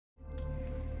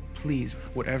Please,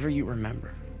 whatever you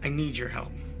remember. I need your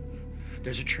help.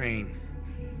 There's a train.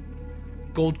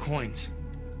 Gold coins.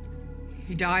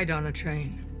 He died on a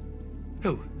train.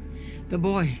 Who? The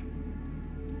boy.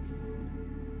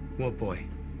 What boy?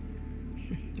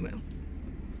 Well,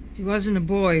 he wasn't a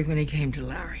boy when he came to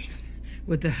Larry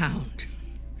with the hound.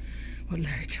 What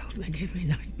Larry told me gave me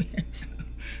nightmares.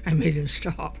 I made him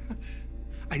stop.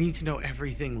 I need to know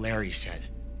everything Larry said.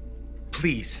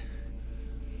 Please.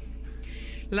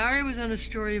 Larry was on a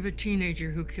story of a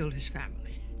teenager who killed his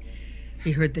family.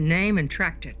 He heard the name and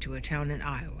tracked it to a town in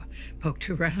Iowa, poked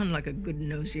around like a good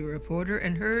nosy reporter,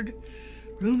 and heard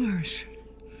rumors,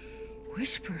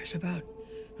 whispers about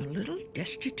a little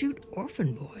destitute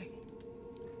orphan boy.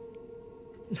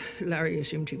 Larry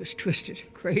assumed he was twisted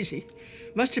and crazy.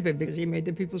 Must have been because he made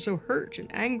the people so hurt and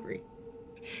angry.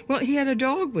 Well, he had a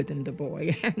dog with him, the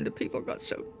boy, and the people got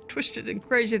so twisted and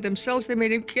crazy themselves they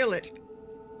made him kill it.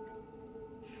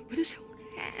 With his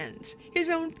own hands, his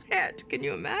own pet, can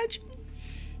you imagine?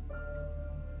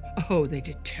 Oh, they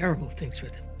did terrible things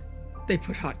with him. They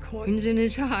put hot coins in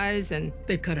his eyes, and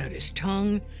they cut out his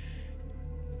tongue.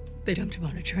 They dumped him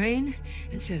on a train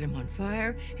and set him on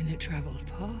fire, and it traveled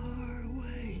far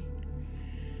away.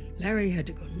 Larry had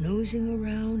to go nosing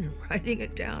around and writing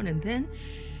it down, and then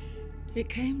it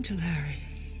came to Larry.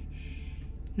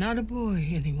 Not a boy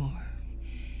anymore.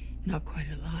 Not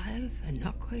quite alive and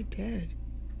not quite dead.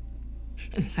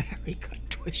 And Larry got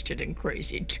twisted and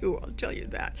crazy, too, I'll tell you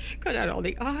that. Cut out all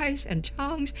the eyes and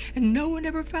tongues, and no one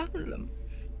ever found them.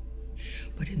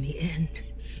 But in the end,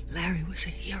 Larry was a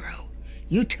hero.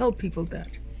 You tell people that.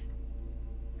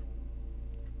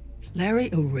 Larry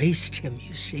erased him,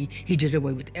 you see. He did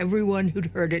away with everyone who'd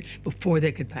heard it before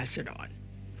they could pass it on.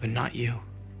 But not you.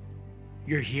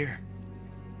 You're here.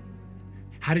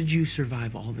 How did you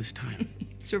survive all this time?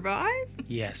 Survive?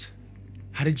 Yes.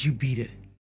 How did you beat it?